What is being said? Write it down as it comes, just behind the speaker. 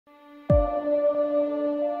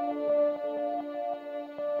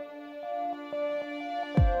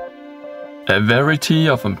A variety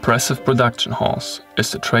of impressive production halls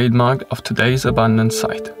is the trademark of today's abandoned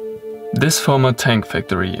site. This former tank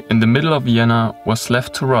factory in the middle of Vienna was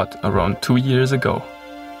left to rot around 2 years ago.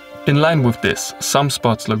 In line with this, some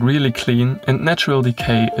spots look really clean and natural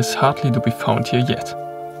decay is hardly to be found here yet.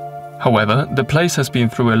 However, the place has been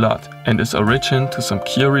through a lot and is origin to some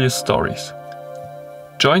curious stories.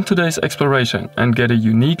 Join today's exploration and get a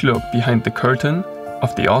unique look behind the curtain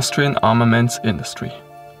of the Austrian armaments industry.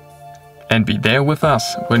 And be there with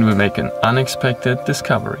us when we make an unexpected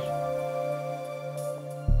discovery.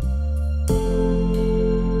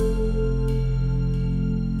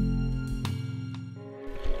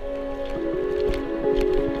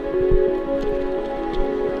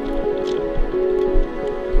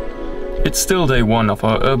 It's still day one of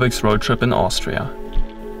our Urbex road trip in Austria.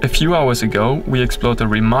 A few hours ago, we explored a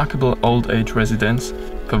remarkable old-age residence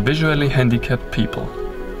for visually handicapped people.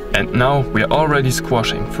 And now we're already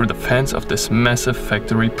squashing through the fence of this massive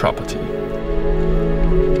factory property.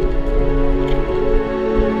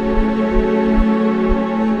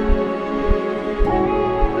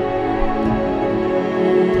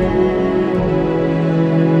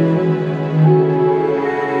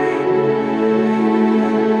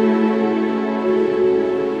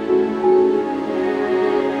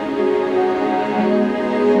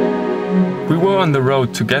 We were on the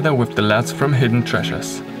road together with the lads from Hidden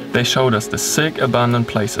Treasures. They showed us the sick abandoned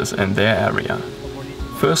places in their area.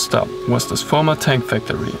 First stop was this former tank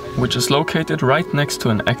factory, which is located right next to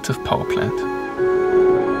an active power plant.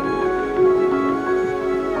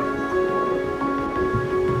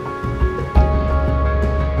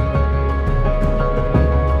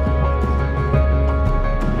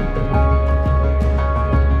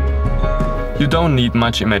 You don't need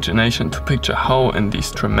much imagination to picture how in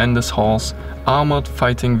these tremendous halls armored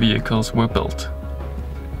fighting vehicles were built.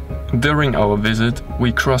 During our visit,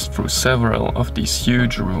 we crossed through several of these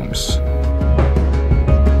huge rooms.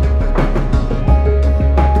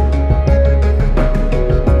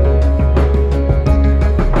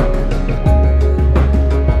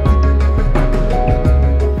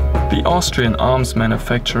 The Austrian arms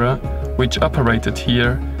manufacturer, which operated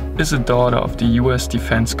here, is a daughter of the US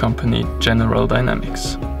defense company General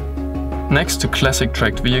Dynamics. Next to classic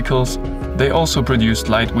tracked vehicles, they also produced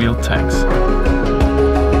light-wheeled tanks.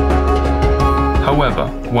 However,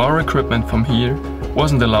 war equipment from here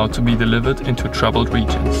wasn't allowed to be delivered into troubled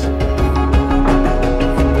regions.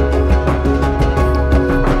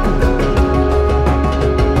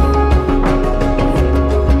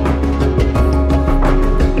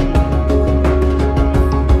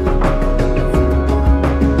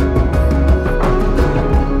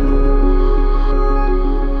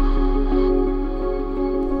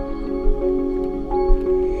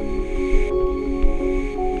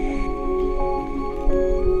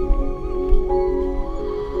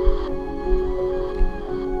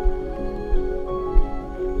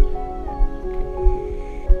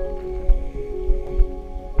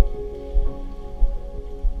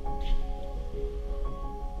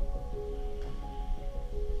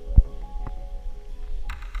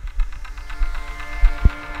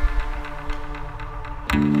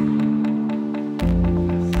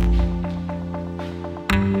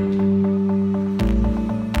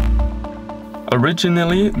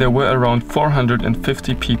 Originally, there were around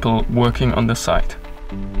 450 people working on the site.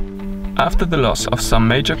 After the loss of some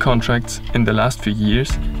major contracts in the last few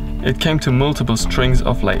years, it came to multiple strings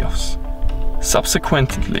of layoffs.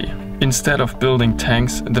 Subsequently, instead of building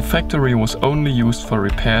tanks, the factory was only used for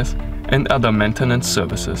repairs and other maintenance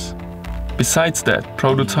services. Besides that,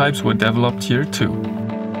 prototypes were developed here too.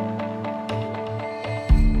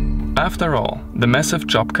 After all, the massive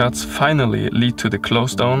job cuts finally lead to the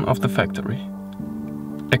close down of the factory.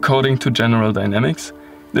 According to General Dynamics,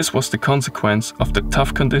 this was the consequence of the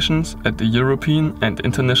tough conditions at the European and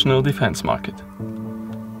international defense market.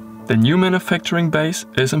 The new manufacturing base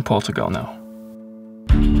is in Portugal now.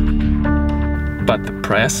 But the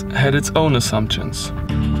press had its own assumptions.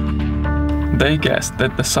 They guessed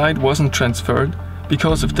that the site wasn't transferred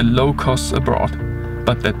because of the low costs abroad,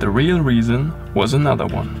 but that the real reason was another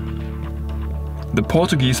one. The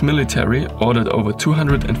Portuguese military ordered over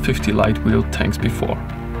 250 light-wheeled tanks before,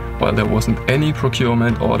 while there wasn't any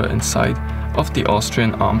procurement order in sight of the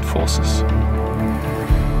Austrian armed forces.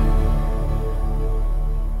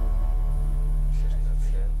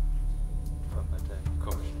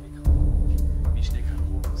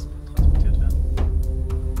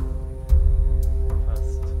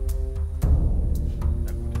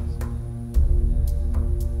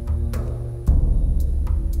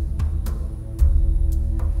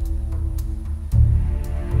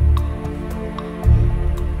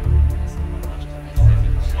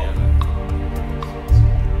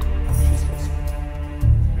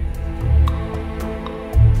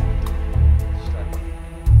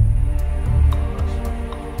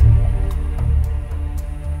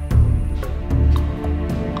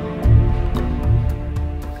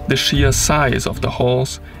 The sheer size of the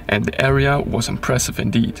halls and the area was impressive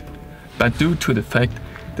indeed, but due to the fact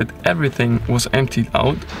that everything was emptied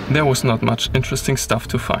out, there was not much interesting stuff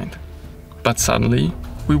to find. But suddenly,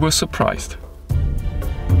 we were surprised.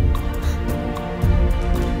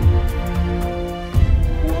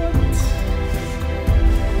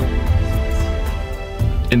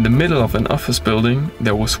 In the middle of an office building,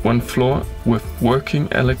 there was one floor with working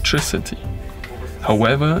electricity.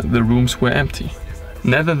 However, the rooms were empty.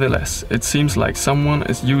 Nevertheless, it seems like someone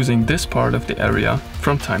is using this part of the area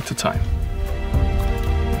from time to time.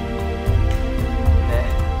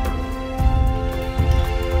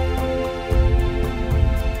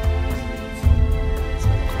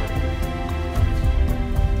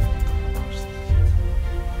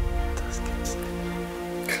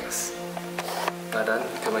 Na dann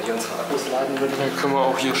können wir hier unsere Akkus laden, dann können wir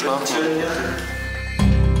auch hier schlafen.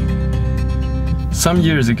 Some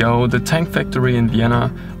years ago, the tank factory in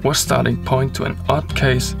Vienna was starting point to an odd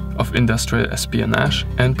case of industrial espionage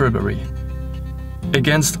and bribery.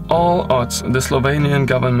 Against all odds, the Slovenian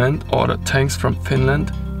government ordered tanks from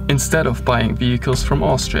Finland instead of buying vehicles from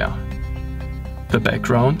Austria. The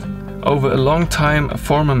background: over a long time, a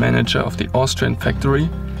former manager of the Austrian factory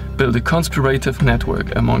built a conspirative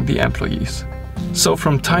network among the employees. So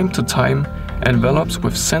from time to time, envelopes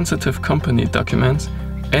with sensitive company documents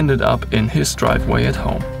ended up in his driveway at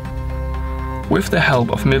home. With the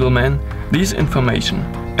help of middlemen, these information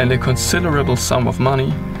and a considerable sum of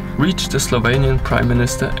money reached the Slovenian Prime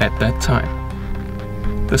Minister at that time.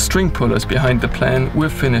 The string pullers behind the plan were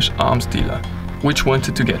Finnish arms dealer, which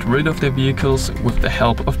wanted to get rid of their vehicles with the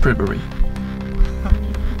help of bribery.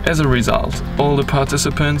 As a result, all the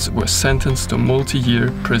participants were sentenced to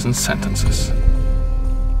multi-year prison sentences.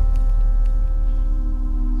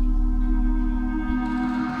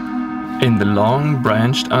 In the long,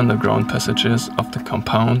 branched underground passages of the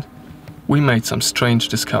compound, we made some strange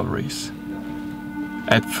discoveries.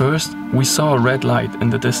 At first, we saw a red light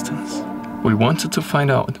in the distance. We wanted to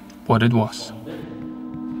find out what it was.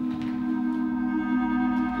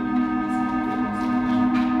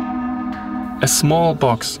 A small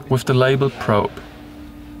box with the label probe.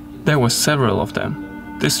 There were several of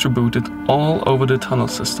them, distributed all over the tunnel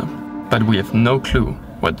system, but we have no clue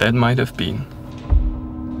what that might have been.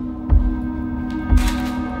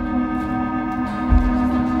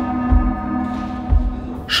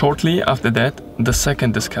 Shortly after that, the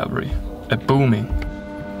second discovery, a booming.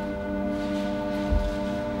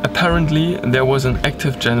 Apparently, there was an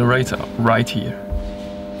active generator right here.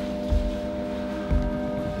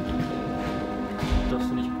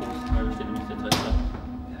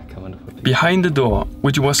 Behind the door,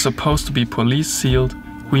 which was supposed to be police sealed,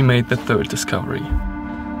 we made the third discovery.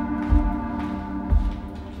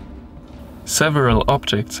 Several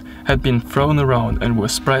objects had been thrown around and were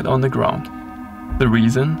spread on the ground. The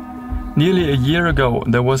reason? Nearly a year ago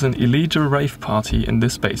there was an illegal rave party in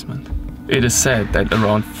this basement. It is said that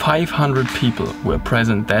around 500 people were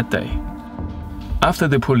present that day. After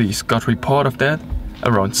the police got report of that,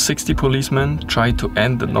 around 60 policemen tried to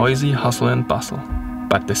end the noisy hustle and bustle.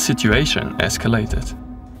 But the situation escalated.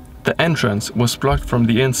 The entrance was blocked from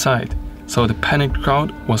the inside, so the panicked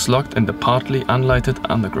crowd was locked in the partly unlighted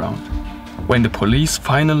underground. When the police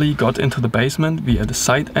finally got into the basement via the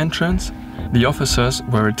side entrance, the officers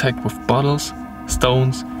were attacked with bottles,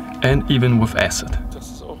 stones and even with acid.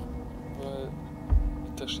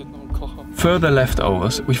 Further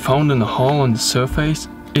leftovers we found in the hall on the surface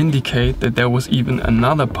indicate that there was even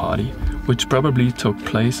another party which probably took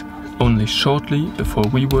place only shortly before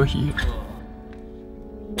we were here.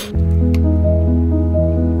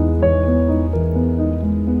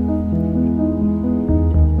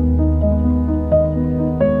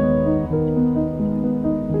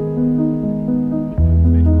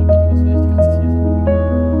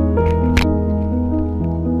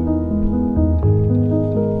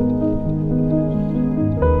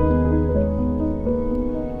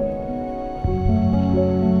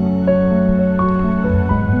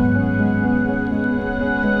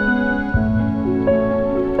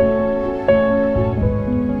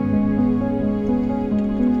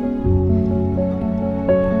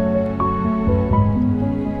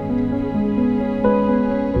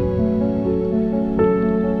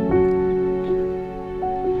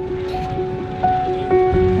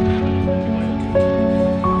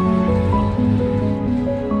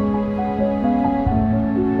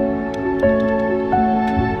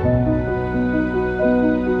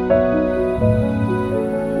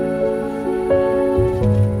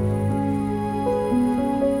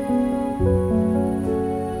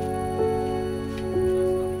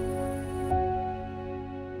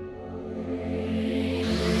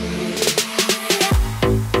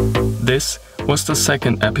 This was the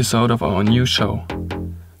second episode of our new show.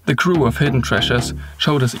 The crew of Hidden Treasures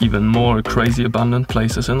showed us even more crazy abundant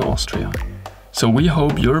places in Austria. So we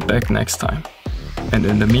hope you're back next time. And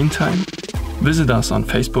in the meantime, visit us on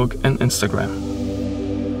Facebook and Instagram.